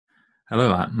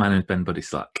Hello, my name is Ben Buddy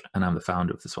Slack, and I'm the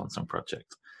founder of the Swan Song Project.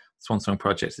 The Swan Song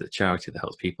Project is a charity that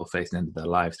helps people face the end of their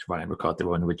lives to write and record their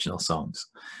own original songs.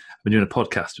 I've been doing a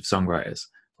podcast of songwriters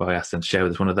where I ask them to share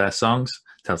with us one of their songs,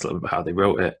 tell us a little bit about how they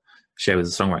wrote it, share with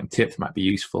us a songwriting tip that might be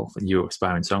useful for new or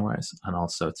aspiring songwriters, and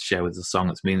also to share with us a song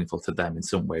that's meaningful to them in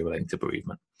some way relating to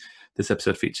bereavement. This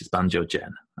episode features Banjo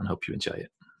Jen, and I hope you enjoy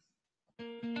it.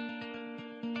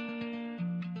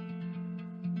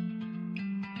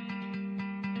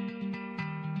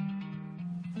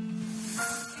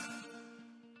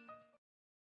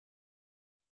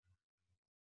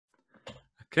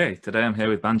 Okay, today I'm here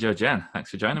with Banjo Jen. Thanks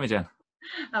for joining me, Jen.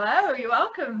 Hello, you're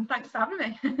welcome. Thanks for having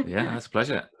me. Yeah, it's a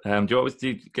pleasure. Do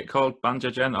you get called Banjo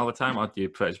Jen all the time, or do you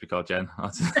prefer to be called Jen?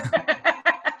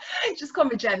 Just call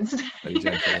me Jen today.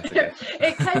 Okay.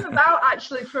 It came about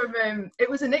actually from, it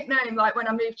was a nickname like when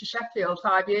I moved to Sheffield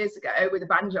 5 years ago with a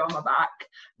banjo on my back.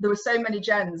 There were so many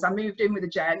Jens. I moved in with a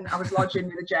Jen. I was lodging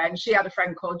with a Jen. She had a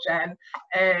friend called Jen.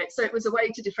 So it was a way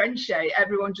to differentiate.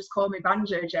 Everyone just called me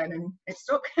Banjo Jen, and it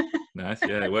stuck. Nice,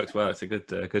 yeah, it works well. It's a good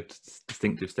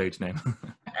distinctive stage name.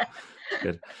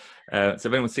 Good. So if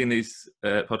anyone's seen these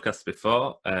podcasts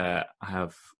before,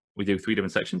 we do 3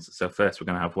 different sections. So first, we're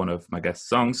going to have one of my guest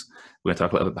songs. We're going to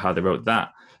talk a little bit about how they wrote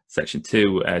that. Section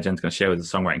 2, Jen's going to share with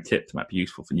us a songwriting tip that might be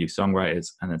useful for new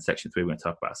songwriters. And then section 3, we're going to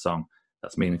talk about a song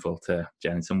that's meaningful to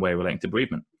Jen in some way relating to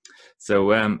bereavement.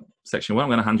 So section 1, I'm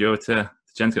going to hand you over to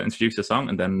Jen's going to introduce the song,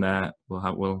 and then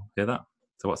we'll hear that.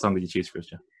 So what song did you choose for us,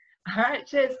 Jen? All right,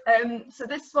 cheers. So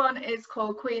this one is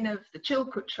called Queen of the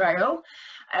Chilcoot Trail.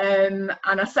 And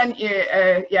I sent you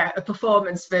a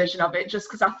performance version of it just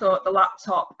because I thought the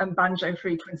laptop and banjo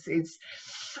frequencies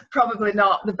probably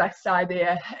not the best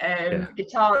idea.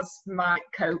 Guitars might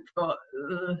cope, but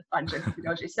banjo could be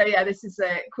dodgy. So yeah, this is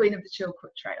Queen of the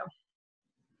Chilcoot Trail.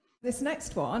 This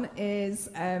next one is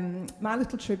my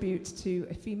little tribute to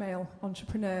a female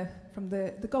entrepreneur from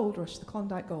the gold rush, the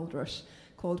Klondike Gold Rush,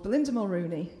 called Belinda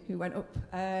Mulrooney, who went up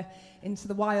into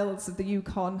the wilds of the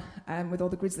Yukon with all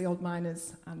the grizzly old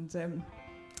miners and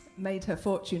made her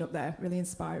fortune up there. Really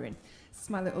inspiring. This is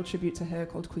my little tribute to her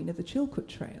called Queen of the Chilcoot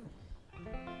Trail.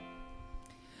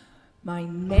 My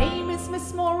name is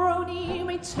Miss Mulrooney, you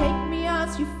may take me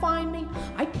as you find me.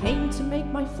 I came to make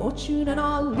my fortune and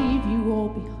I'll leave you all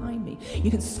behind me.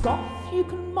 You can scoff, you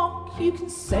can mock, you can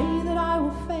say that I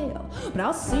will fail, but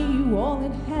I'll see you all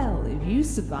in hell if you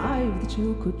survive the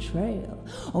Chilcoot Trail.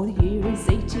 Oh, the year is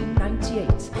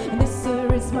 1898, and this,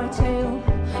 sir, is my tale.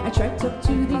 I trekked up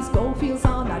to these goldfields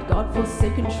on that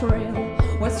godforsaken trail,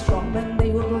 where strong men they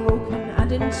were broken,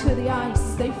 and into the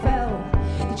ice they fell.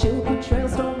 The Chilcoot Trail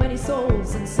stole many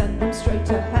souls and sent them straight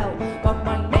to hell. But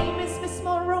my name is Miss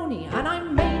Mulrooney, and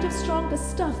I'm made of stronger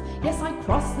stuff. Yes, I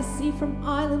crossed the sea from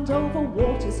Ireland over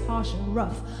waters harsh and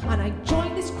rough, and I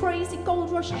joined this crazy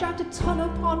gold rush, dragged a ton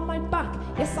upon my back.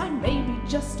 Yes, I may be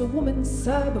just a woman,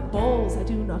 sir, but balls I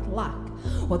do not lack.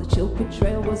 Well, the Chilcoot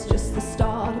Trail was just the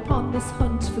start upon this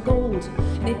hunt for gold,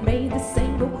 and it made the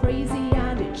same go crazy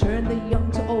and it turned the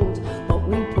young to old. But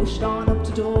we pushed on up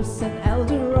to Dawson, El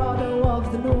Dorado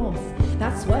of the north.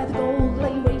 That's where the gold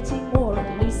lay waiting, or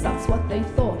at least that's what they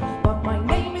thought. But my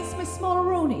name is Miss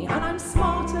Mulrooney, and I'm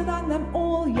smarter than them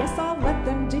all. Yes, I'll let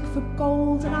them dig for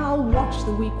gold, and I'll watch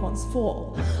the weak ones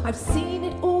fall. I've seen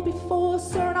it all before,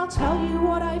 sir, and I'll tell you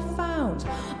what I found.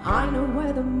 I know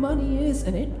where the money is,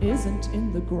 and it isn't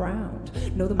in the ground.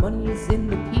 No, the money is in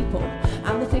the people,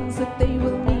 and the things that they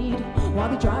will need, while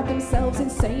they drive themselves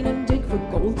insane and dig for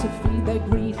gold to feed their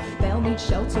greed. They'll need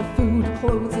shelter, food,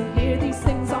 clothes, and here these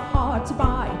things are hard to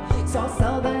buy. So I'll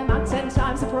sell them at 10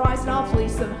 times the price, and I'll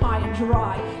fleece them high and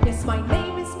dry. Yes, my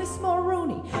name is Miss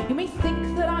Mulrooney. You may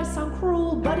think that I sound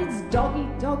cruel, but it's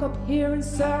dog-eat-dog up here, and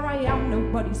sir, I am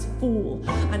nobody's fool.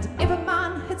 And if a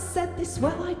man had said this,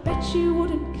 well, I bet you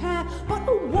wouldn't care. But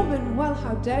a woman, well,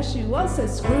 how dare she? Well, so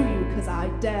screw you, 'cause I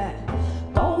dare.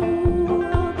 Gold,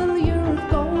 the lure of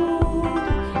gold,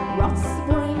 rots the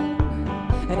brain,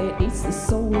 and it eats the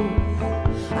soul.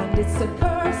 And it's a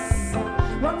curse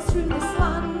runs through this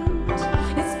land.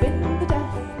 It's been the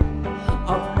death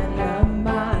of many a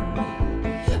man.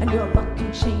 And your luck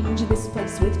can change this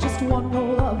place with just one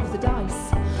roll of the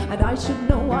dice. And I should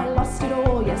know I lost it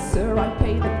all. Yes, sir, I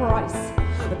paid the price.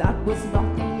 But that was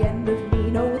not the end of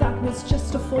me. No, that was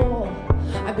just a fall.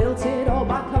 I built it all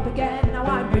back up again. Now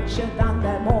I'm richer than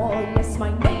them all. Yes,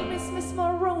 my name is Miss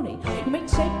Mulrooney. You may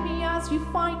take me as you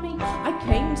find me. I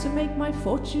came to make my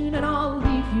fortune, and I'll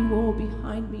leave you all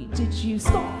behind me. Did you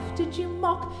scoff? Did you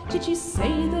mock? Did you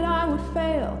say that I would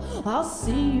fail? I'll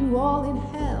see you all in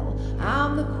hell.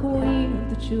 I'm the Queen of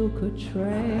the Chilcoot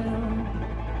Trail.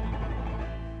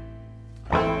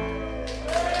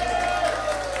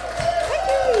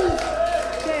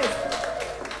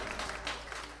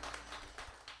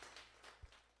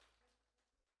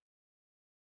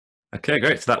 Okay,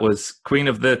 great. So that was Queen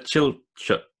of the Chilkoot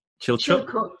Trail.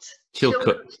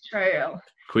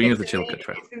 Queen of the Chilkoot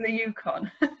Trail. It's in the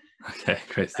Yukon. Okay,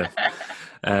 great stuff.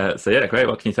 So yeah, great.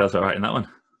 What can you tell us about writing that one?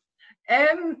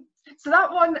 So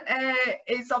that one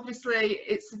is obviously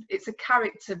it's a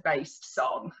character-based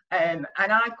song, and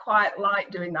I quite like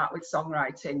doing that with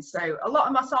songwriting. So a lot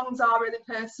of my songs are really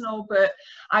personal, but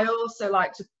I also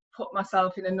like to put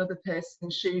myself in another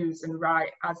person's shoes and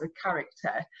write as a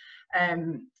character.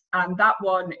 And that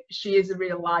one, she is a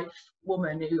real life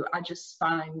woman who I just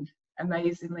find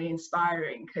amazingly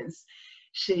inspiring, because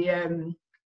she,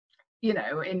 you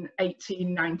know, in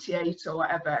 1898 or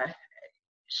whatever,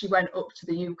 she went up to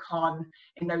the Yukon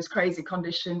in those crazy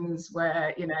conditions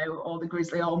where, you know, all the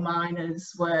grizzly old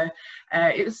miners were,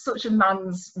 it was such a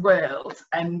man's world,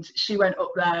 and she went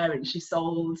up there and she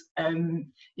sold,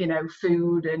 you know,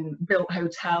 food and built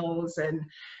hotels and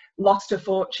lost her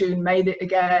fortune, made it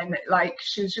again. Like,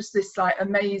 she was just this like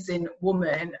amazing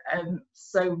woman,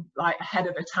 so like ahead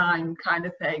of her time kind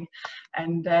of thing.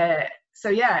 And so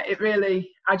yeah, it really,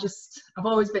 I've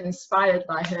always been inspired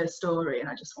by her story, and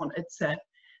I just wanted to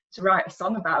write a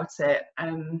song about it.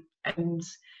 And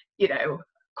you know,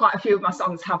 quite a few of my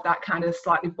songs have that kind of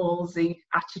slightly ballsy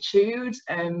attitude,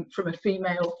 from a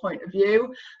female point of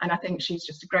view, and I think she's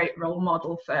just a great role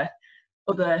model for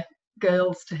other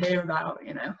girls to hear about,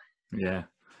 you know. Yeah,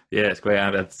 it's great.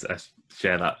 I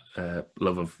share that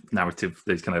love of narrative,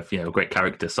 these kind of, you know, great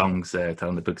character songs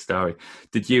telling the big story.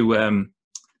 Did you so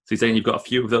you're saying you've got a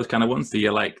few of those kind of ones? Do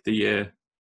you like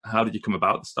how did you come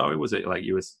about the story? Was it like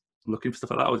you was looking for stuff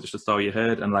like that, or was it just a story you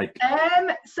heard? And like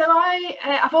so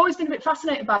I've always been a bit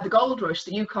fascinated by the gold rush,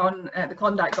 the Yukon, the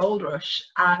Klondike gold rush,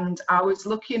 and I was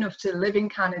lucky enough to live in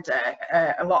Canada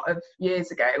a lot of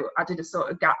years ago. I did a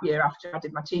sort of gap year after I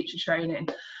did my teacher training,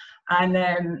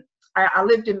 and I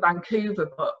lived in Vancouver,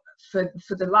 but for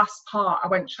the last part I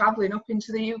went travelling up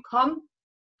into the Yukon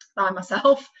by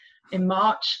myself in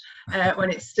March, when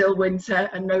it's still winter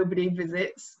and nobody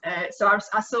visits. So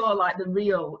I saw like the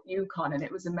real Yukon, and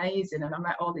it was amazing, and I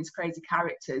met all these crazy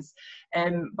characters.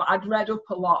 But I'd read up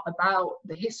a lot about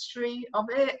the history of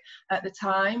it at the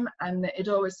time, and it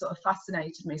always sort of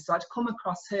fascinated me. So I'd come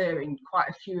across her in quite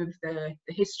a few of the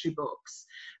history books,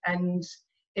 and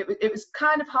it was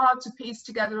kind of hard to piece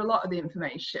together a lot of the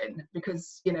information,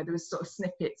 because, you know, there was sort of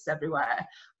snippets everywhere,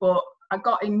 but I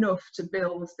got enough to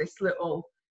build this little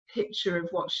picture of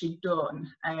what she'd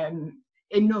done,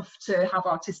 enough to have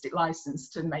artistic license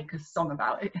to make a song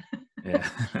about it. Yeah,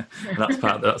 that's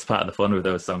part of the fun with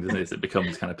those songs, isn't it? It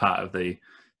becomes kind of part of the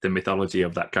mythology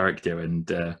of that character. And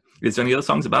is there any other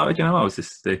songs about it, you know, or was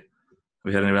this have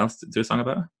we heard anyone else do a song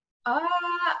about her?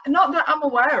 Not that I'm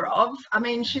aware of. I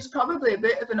mean, she's probably a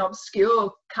bit of an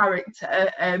obscure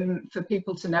character for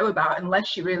people to know about,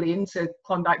 unless you're really into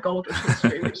Klondike gold rush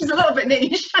history, which is a little bit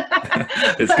niche.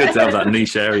 It's good to have that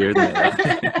niche area, isn't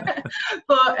it?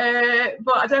 But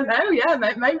I don't know. Yeah,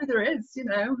 maybe there is. You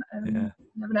know. Yeah.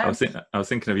 Never know. I was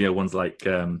thinking of, you know, ones like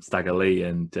Stagger Lee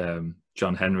and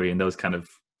John Henry and those kind of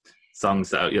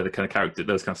songs that are, you know, the kind of character,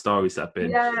 those kind of stories that have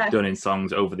been done in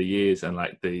songs over the years, and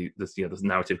like the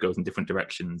narrative goes in different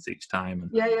directions each time. And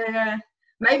yeah.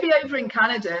 Maybe over in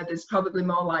Canada, there's probably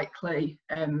more likely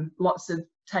lots of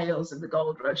tales of the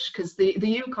gold rush, because the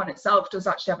Yukon itself does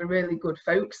actually have a really good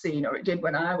folk scene, or it did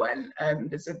when I went.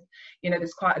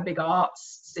 There's quite a big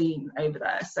arts scene over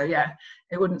there. So yeah,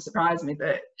 it wouldn't surprise me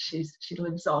that she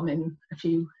lives on in a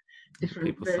few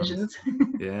different versions.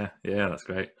 yeah, that's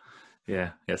great.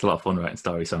 Yeah, it's a lot of fun writing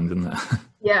story songs, isn't it?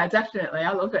 Yeah, definitely.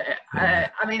 I love it. Yeah.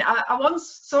 I mean, I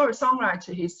once saw a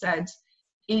songwriter who said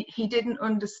he didn't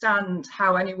understand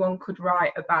how anyone could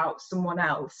write about someone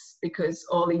else because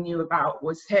all he knew about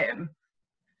was him.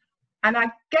 And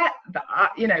I get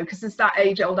that, you know, because there's that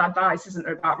age-old advice, isn't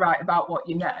there, about write about what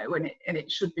you know, and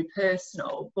it should be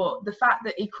personal. But the fact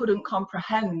that he couldn't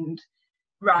comprehend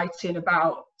writing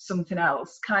about something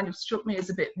else kind of struck me as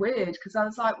a bit weird, because I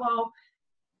was like, well,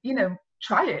 you know,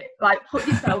 try it, like put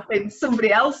yourself in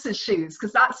somebody else's shoes,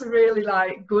 because that's a really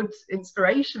like good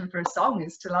inspiration for a song,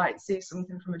 is to like see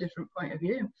something from a different point of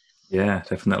view. Yeah,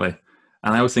 definitely.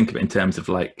 And I always think of it in terms of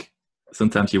like,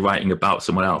 sometimes you're writing about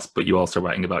someone else, but you're also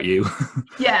writing about you.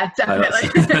 Yeah, definitely.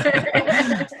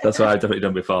 That's what I've definitely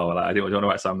done before. Like, I don't want to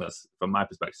write a song that's from my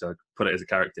perspective, so I put it as a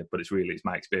character, but it's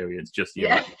my experience, just you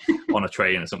like, on a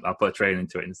train or something. I'll put a train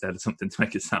into it instead of something to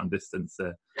make it sound distant.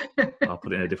 I'll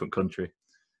put it in a different country.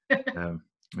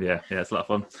 Yeah, it's a lot of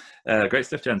fun. Great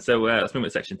stuff, Jen. So let's move to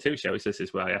section 2, shall we? So this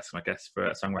is where I ask my guests for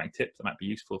a songwriting tip that might be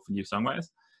useful for new songwriters.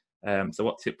 So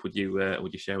what tip would you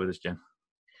share with us, Jen?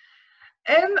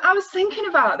 I was thinking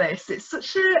about this. It's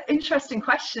such an interesting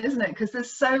question, isn't it? Because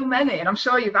there's so many, and I'm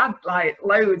sure you've had like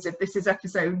loads if this is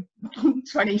episode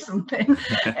 20 something.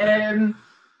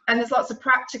 And there's lots of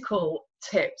practical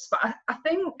tips, but I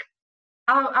think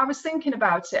I was thinking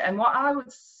about it, and what I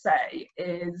would say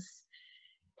is,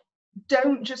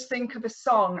 don't just think of a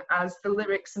song as the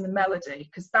lyrics and the melody,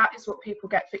 because that is what people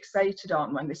get fixated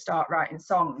on when they start writing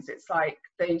songs. It's like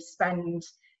they spend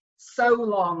so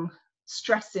long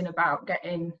stressing about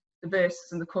getting the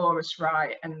verses and the chorus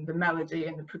right, and the melody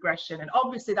and the progression, and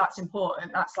obviously that's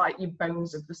important, that's like your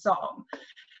bones of the song,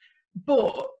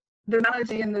 but the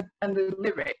melody and the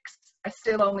lyrics are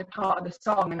still only part of the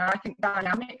song. And I think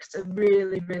dynamics are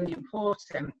really, really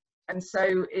important. And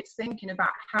so it's thinking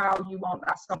about how you want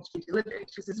that song to be delivered,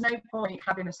 because there's no point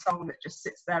having a song that just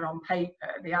sits there on paper.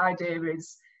 The idea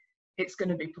is it's going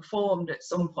to be performed at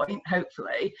some point,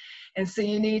 hopefully. And so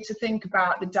you need to think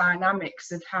about the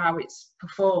dynamics of how it's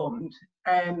performed.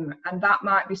 And that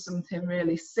might be something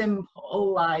really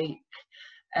simple, like,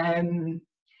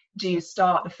 do you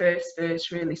start the first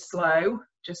verse really slow,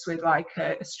 just with like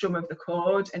a strum of the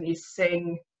chord, and you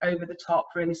sing over the top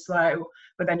really slow,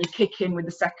 but then you kick in with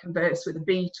the second verse with a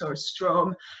beat or a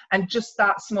strum, and just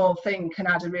that small thing can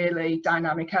add a really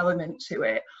dynamic element to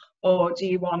it? Or do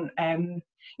you want,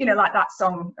 you know, like that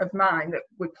song of mine that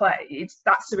we played,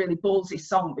 that's a really ballsy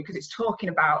song because it's talking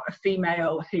about a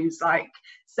female who's like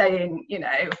saying, you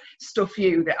know, stuff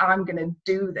you, that I'm going to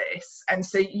do this. And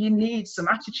so you need some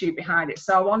attitude behind it.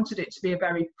 So I wanted it to be a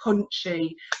very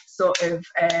punchy, sort of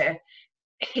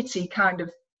hitty kind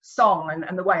of song,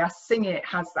 and the way I sing it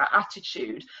has that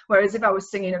attitude. Whereas if I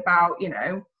was singing about, you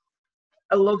know,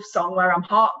 a love song where I'm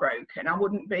heartbroken, I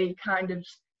wouldn't be kind of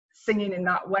singing in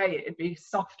that way. It'd be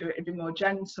softer, it'd be more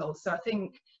gentle. So I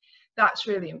think that's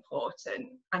really important.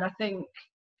 And I think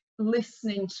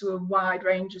listening to a wide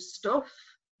range of stuff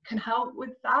can help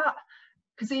with that,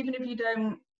 because even if you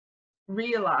don't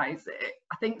realize it,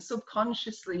 I think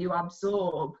subconsciously you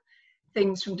absorb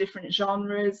things from different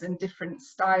genres and different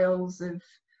styles of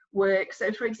work.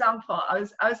 So for example, I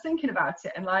was thinking about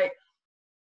it, and like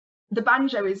the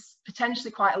banjo is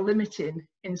potentially quite a limiting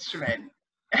instrument.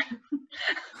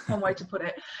 One way to put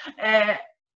it.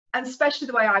 And especially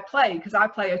the way I play, because I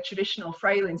play a traditional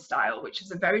frailing style, which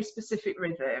is a very specific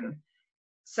rhythm.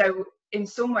 So in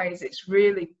some ways it's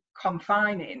really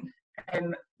confining.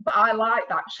 But I like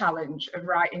that challenge of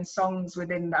writing songs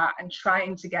within that and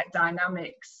trying to get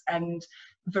dynamics and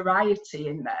variety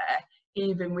in there,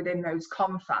 even within those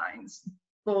confines.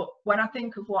 But when I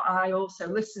think of what I also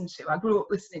listen to, I grew up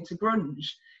listening to grunge,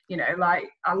 you know, like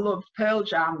I loved Pearl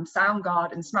Jam,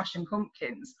 Soundgarden, Smashing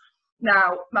Pumpkins.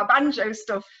 Now, my banjo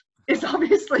stuff is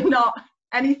obviously not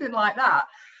anything like that.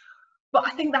 But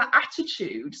I think that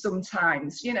attitude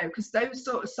sometimes, you know, because those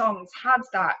sort of songs had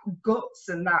that guts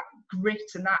and that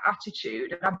grit and that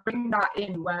attitude. And I bring that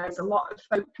in, whereas a lot of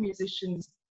folk musicians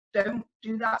don't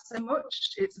do that so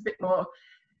much. It's a bit more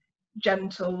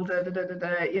gentle,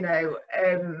 you know,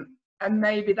 and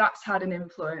maybe that's had an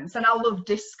influence. And I love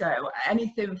disco,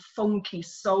 anything funky,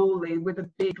 soul-y with a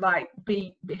big like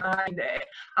beat behind it.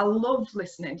 I love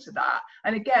listening to that.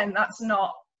 And again, that's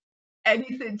not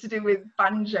anything to do with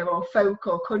banjo or folk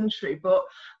or country, but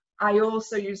I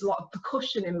also use a lot of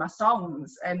percussion in my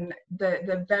songs, and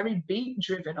they're very beat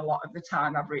driven a lot of the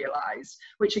time, I've realised,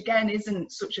 which again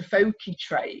isn't such a folky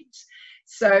trait.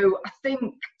 So I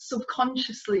think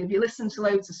subconsciously, if you listen to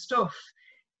loads of stuff,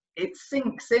 it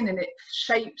sinks in and it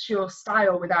shapes your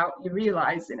style without you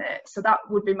realising it. So that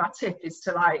would be my tip, is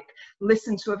to like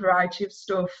listen to a variety of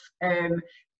stuff,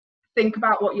 think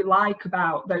about what you like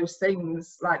about those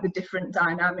things, like the different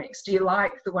dynamics. Do you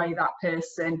like the way that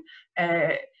person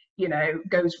you know,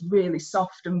 goes really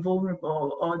soft and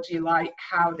vulnerable, or do you like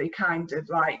how they kind of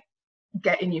like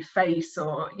get in your face,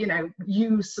 or, you know,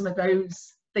 use some of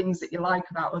those things that you like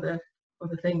about other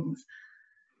things?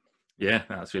 Yeah,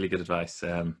 that's really good advice.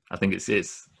 I think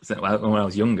it's when I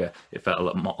was younger, it felt a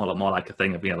lot more like a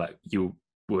thing of, you know, like you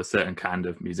were a certain kind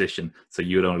of musician, so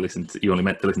you only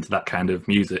meant to listen to that kind of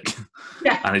music.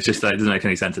 Yeah. And it's just like, it doesn't make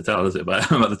any sense at all, does it?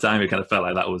 But at the time, it kind of felt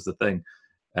like that was the thing.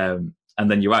 And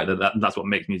then you're right, that's what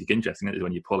makes music interesting, is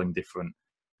when you're pulling different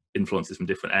influences from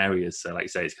different areas. So like you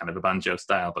say, it's kind of a banjo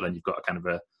style, but then you've got a kind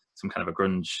of some kind of a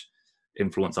grunge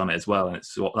influence on it as well, and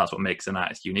that's what makes an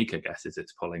artist unique, I guess, is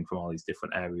it's pulling from all these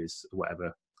different areas,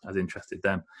 whatever has interested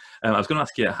them. I was going to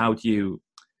ask you,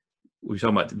 we were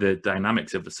talking about the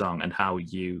dynamics of the song and how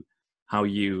you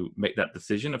make that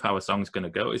decision of how a song's going to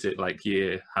go. Is it like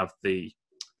you have the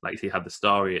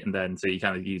story, and then so you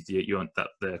kind of use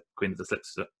the Queen of the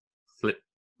Slip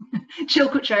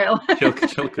Chilcoot Trail.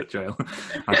 Chilcoot Trail.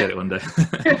 I'll get it one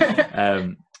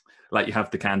day. Like you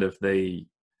have the kind of the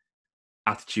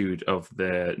attitude of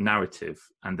the narrative,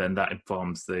 and then that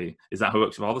informs is that how it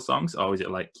works with all the songs, or is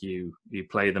it like you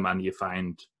play them and you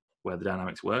find where the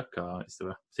dynamics work, or is there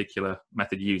a particular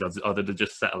method you use, or do they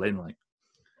just settle in? Like,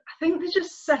 I think they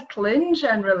just settle in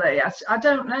generally. I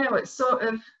don't know, it's sort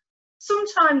of,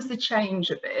 sometimes they change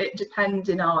a bit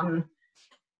depending on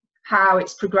how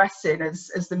it's progressing as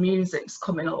the music's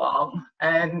coming along.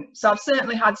 So I've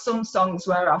certainly had some songs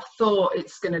where I've thought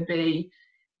it's going to be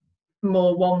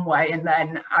more one way, and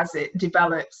then as it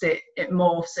develops it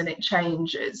morphs and it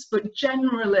changes, but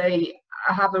generally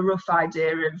I have a rough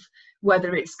idea of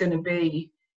whether it's going to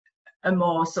be a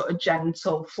more sort of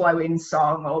gentle flowing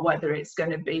song or whether it's going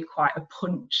to be quite a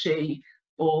punchy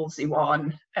ballsy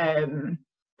one.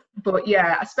 But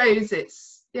yeah, I suppose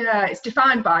it's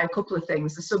defined by a couple of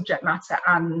things: the subject matter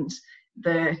and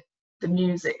the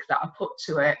music that I put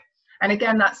to it. And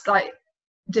again, that's like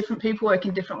different people work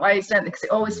in different ways, don't they? Because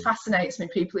it always fascinates me,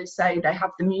 people who say they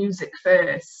have the music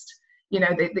first, you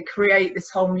know, they create this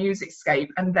whole music scape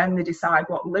and then they decide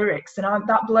what lyrics, and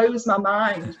that blows my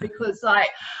mind, because like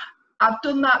I've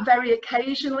done that very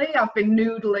occasionally. I've been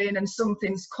noodling and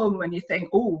something's come and you think,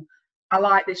 oh, I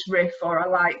like this riff or I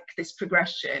like this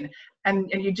progression,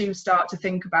 and you do start to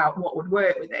think about what would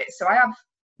work with it. So I have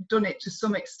done it to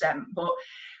some extent, but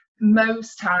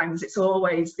most times it's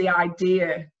always the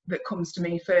idea that comes to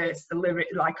me first, the lyric,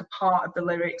 like a part of the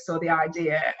lyrics or the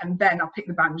idea, and then I pick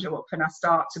the banjo up and I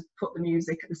start to put the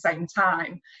music at the same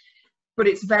time. But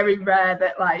it's very rare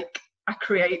that like I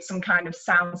create some kind of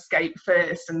soundscape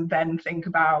first and then think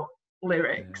about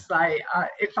lyrics. Yeah. Like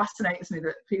it fascinates me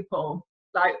that people,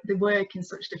 like, they work in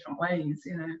such different ways,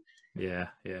 you know.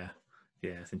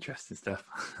 Yeah, it's interesting stuff.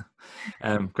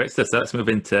 Great stuff. So let's move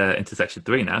into section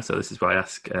 3 now. So this is where I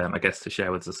ask my guests to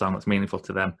share with us a song that's meaningful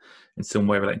to them in some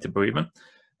way relating to bereavement.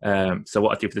 So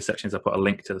what I do for this section is I put a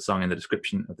link to the song in the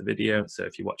description of the video. So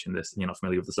if you're watching this and you're not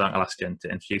familiar with the song, I'll ask Jen to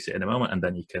introduce it in a moment, and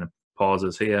then you can pause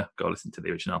us here, go listen to the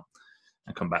original,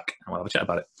 and come back and we'll have a chat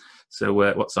about it. So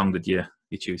what song did you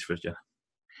choose for us, Jen?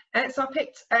 So I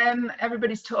picked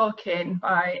Everybody's Talking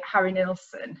by Harry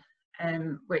Nilsson.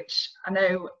 Which I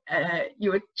know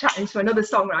you were chatting to another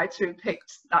songwriter who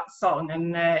picked that song,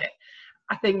 and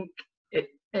I think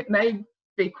it may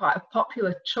be quite a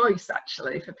popular choice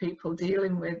actually for people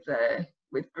dealing with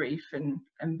grief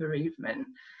and bereavement.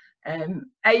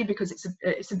 Because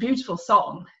it's a beautiful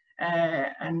song,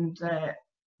 and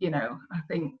you know, I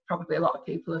think probably a lot of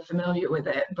people are familiar with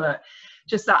it, but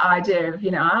just that idea of,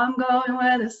 you know, I'm going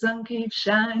where the sun keeps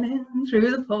shining through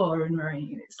the pouring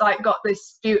rain. It's like got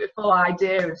this beautiful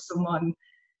idea of someone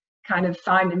kind of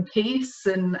finding peace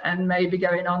and maybe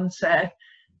going on to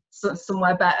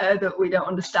somewhere better that we don't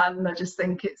understand. I just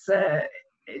think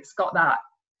it's got that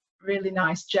really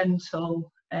nice,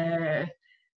 gentle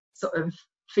sort of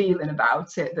feeling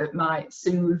about it that might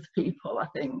soothe people, I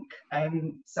think.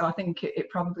 So I think it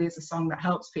probably is a song that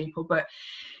helps people, but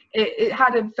it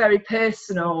had a very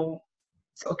personal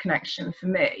sort of connection for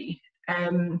me.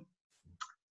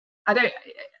 I don't,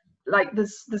 like,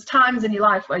 there's times in your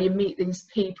life where you meet these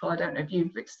people, I don't know if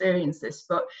you've experienced this,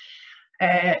 but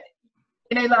you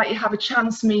know, like you have a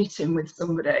chance meeting with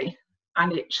somebody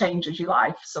and it changes your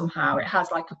life somehow. It has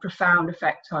like a profound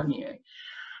effect on you.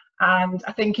 And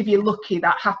I think if you're lucky,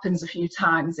 that happens a few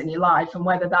times in your life, and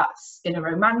whether that's in a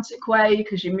romantic way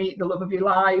because you meet the love of your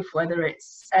life, whether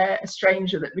it's a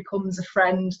stranger that becomes a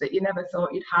friend that you never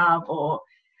thought you'd have, or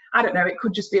I don't know, it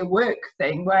could just be a work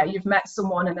thing where you've met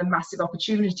someone and a massive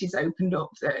opportunity's opened up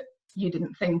that you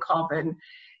didn't think of. And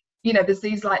you know, there's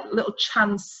these like little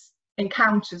chance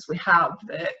encounters we have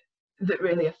that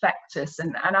really affect us.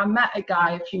 And I met a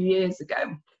guy a few years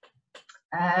ago,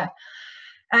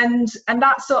 and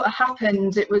that sort of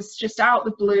happened. It was just out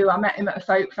the blue. I met him at a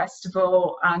folk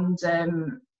festival, and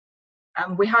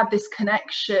we had this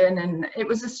connection, and it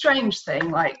was a strange thing.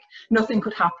 Like, nothing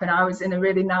could happen. I was in a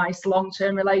really nice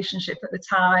long-term relationship at the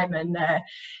time, and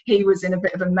he was in a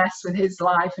bit of a mess with his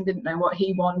life and didn't know what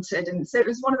he wanted. And so it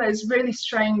was one of those really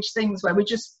strange things where we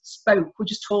just spoke, we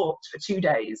just talked for 2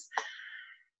 days,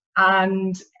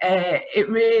 and it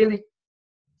really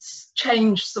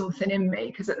changed something in me,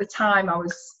 because at the time I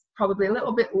was probably a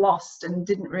little bit lost and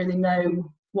didn't really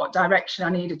know what direction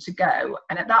I needed to go.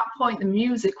 And at that point the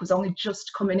music was only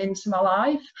just coming into my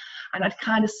life, and I'd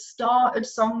kind of started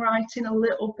songwriting a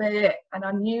little bit, and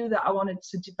I knew that I wanted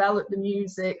to develop the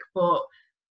music, but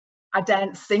I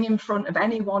daren't sing in front of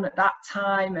anyone at that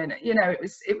time. And you know,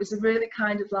 it was a really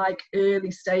kind of like early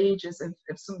stages of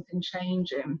something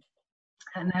changing.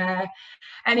 And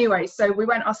anyway, so we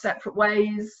went our separate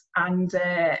ways, and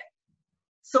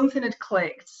something had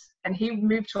clicked, and he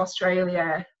moved to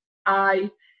Australia. I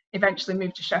eventually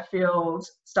moved to Sheffield,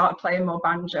 started playing more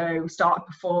banjo, started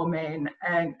performing,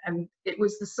 and it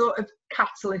was the sort of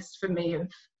catalyst for me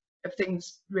of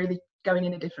things really going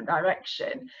in a different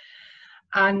direction.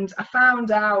 And I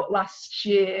found out last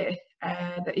year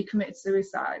that he committed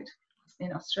suicide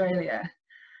in Australia.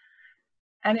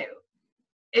 And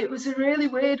it was a really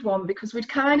weird one, because we'd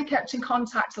kind of kept in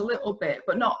contact a little bit,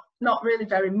 but not really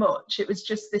very much. It was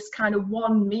just this kind of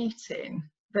one meeting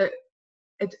that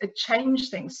it changed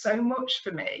things so much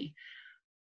for me.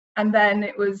 And then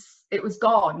it was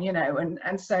gone, you know,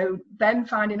 and so then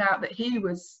finding out that he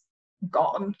was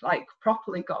gone, like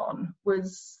properly gone,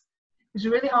 was a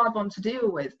really hard one to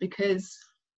deal with, because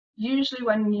usually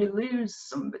when you lose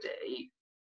somebody,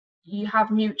 you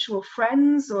have mutual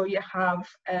friends, or you have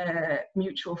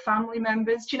mutual family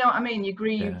members. Do you know what I mean? You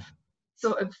grieve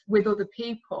sort of with other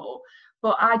people.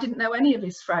 But I didn't know any of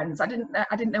his friends. I didn't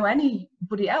know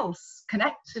anybody else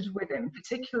connected with him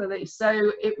particularly.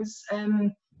 So it was,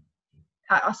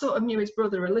 I sort of knew his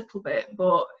brother a little bit,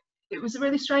 but it was a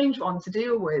really strange one to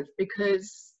deal with,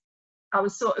 because I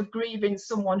was sort of grieving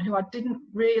someone who I didn't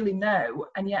really know,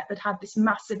 and yet that had this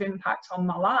massive impact on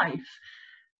my life.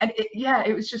 And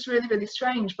it was just really, really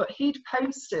strange. But he'd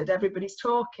posted Everybody's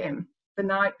Talking the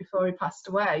night before he passed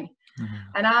away. Mm-hmm.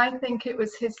 And I think it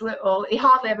was his little, he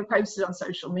hardly ever posted on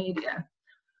social media,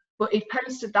 but he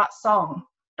posted that song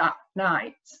that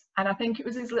night. And I think it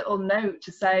was his little note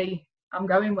to say, I'm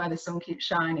going where the sun keeps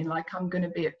shining, like I'm going to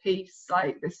be at peace,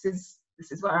 like this is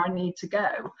where I need to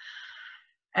go.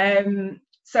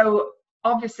 So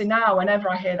obviously now whenever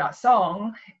I hear that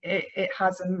song, it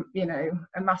has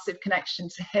a massive connection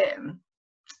to him.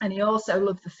 And he also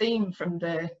loved the theme from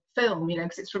the film, you know,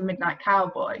 because it's from Midnight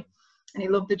Cowboy, and he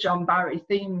loved the John Barry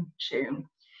theme tune.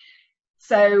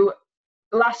 So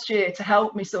last year, to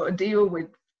help me sort of deal with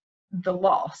the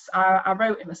loss, I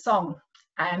wrote him a song,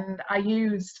 and I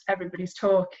used Everybody's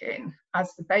Talking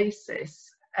as the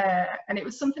basis. And it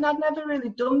was something I'd never really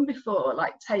done before,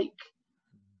 like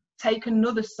take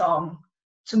another song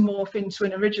to morph into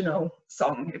an original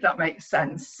song, if that makes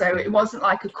sense. So it wasn't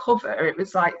like a cover, it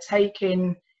was like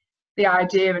taking the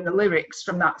idea and the lyrics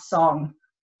from that song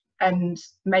and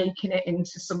making it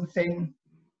into something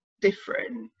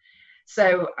different.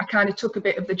 So I kind of took a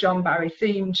bit of the John Barry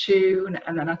theme tune,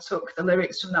 and then I took the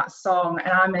lyrics from that song,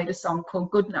 and I made a song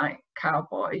called Goodnight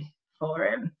Cowboy for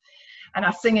him. And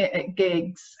I sing it at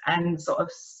gigs and sort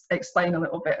of explain a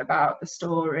little bit about the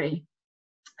story.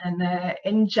 And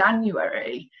in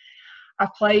January, I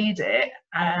played it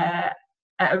at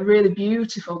a really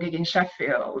beautiful gig in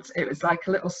Sheffield. It was like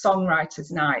a little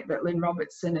songwriters night that Lynn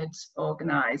Robertson had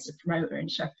organised, a promoter in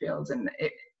Sheffield. And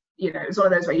it was one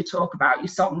of those where you talk about your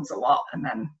songs a lot and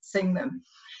then sing them.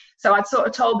 So I'd sort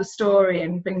of told the story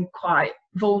and been quite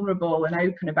vulnerable and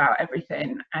open about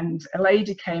everything. And a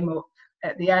lady came up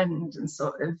at the end and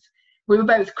sort of, we were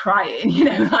both crying, you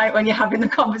know, like when you're having the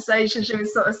conversation, she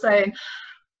was sort of saying,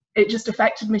 it just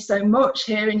affected me so much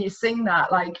hearing you sing that.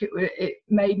 Like it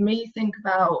made me think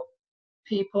about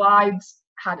people I'd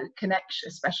had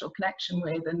a special connection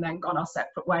with, and then gone our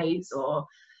separate ways, or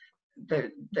they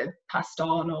passed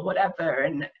on or whatever.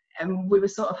 And we were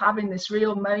sort of having this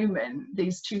real moment,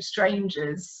 these two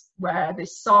strangers, where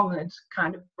this song had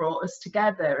kind of brought us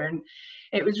together, and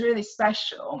it was really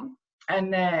special.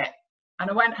 And I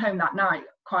went home that night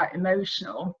quite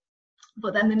emotional.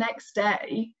 But then the next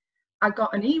day, I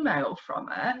got an email from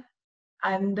her,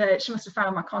 and she must have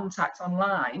found my contact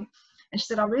online, and she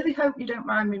said, I really hope you don't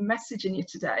mind me messaging you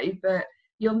today, but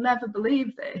you'll never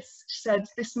believe this. She said,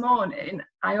 this morning,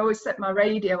 I always set my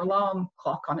radio alarm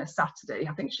clock on a Saturday.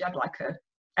 I think she had like a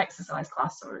exercise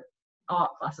class or art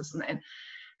class or something.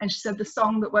 And she said the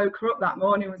song that woke her up that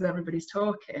morning was Everybody's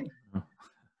Talking.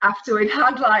 After we'd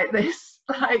had like this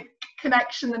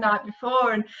connection the night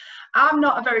before. And I'm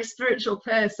not a very spiritual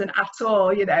person at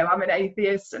all, you know, I'm an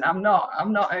atheist, and I'm not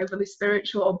overly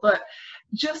spiritual, but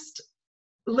just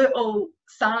little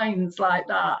signs like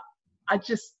that,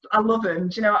 I love them.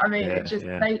 Do you know what I mean? It just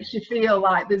makes you feel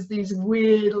like there's these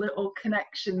weird little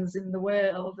connections in the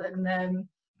world. And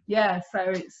so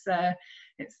it's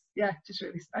just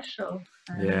really special.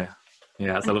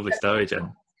 That's a lovely story,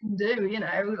 Jen. Do, you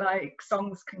know, like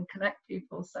songs can connect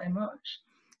people so much.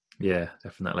 Yeah,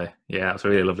 definitely. Yeah, it's a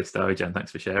really lovely story, Jen.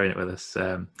 Thanks for sharing it with us.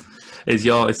 Is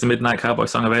the Midnight Cowboy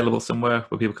song available somewhere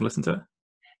where people can listen to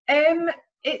it?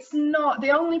 It's not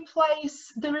the only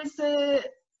place. There is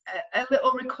a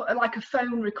little like a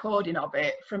phone recording of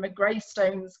it from a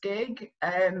Greystones gig,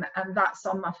 and that's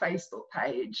on my Facebook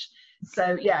page.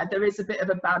 So yeah, there is a bit of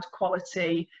a bad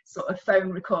quality sort of phone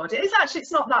recording.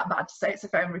 It's not that bad to say it's a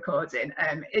phone recording.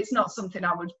 It's not something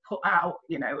I would put out,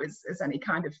 you know, as any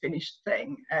kind of finished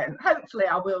thing. Hopefully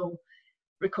I will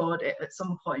record it at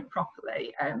some point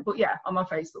properly. But yeah, on my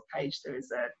Facebook page there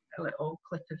is a little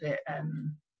clip of it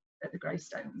at the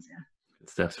Greystones. Yeah.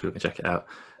 Stuff, so we can check it out.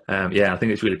 Yeah, I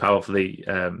think it's really powerful. Like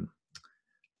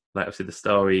obviously the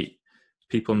story,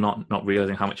 people not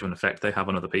realizing how much of an effect they have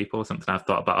on other people. Something I've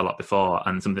thought about a lot before,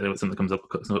 and something comes up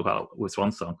about with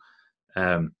Swan Song.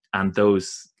 And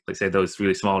those, like say, those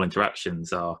really small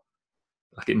interactions are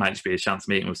like, it might just be a chance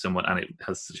meeting with someone, and it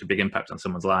has such a big impact on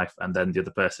someone's life, and then the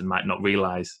other person might not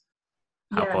realize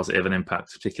how positive an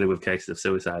impact, particularly with cases of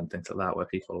suicide and things like that, where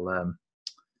people,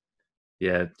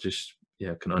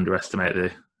 can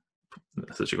underestimate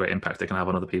such a great impact they can have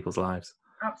on other people's lives.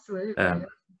 Absolutely.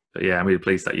 But yeah, I'm really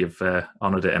pleased that you've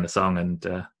honoured it in a song, and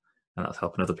that's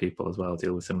helping other people as well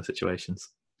deal with similar situations.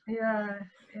 Yeah.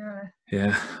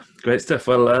 Great stuff.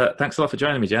 Well, thanks a lot for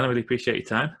joining me, Jen. I really appreciate your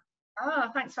time.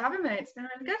 Thanks for having me. It's been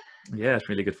really good. Yeah, it's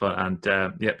really good fun.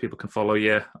 And people can follow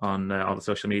you on all the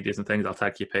social medias and things. I'll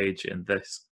tag your page in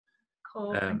this.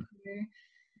 Cool. Thank you.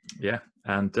 Yeah,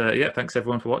 and thanks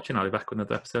everyone for watching. I'll be back with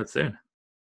another episode soon.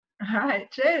 All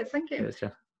right. Cheers. Thank you. Cheers,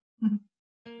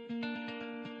 Jen.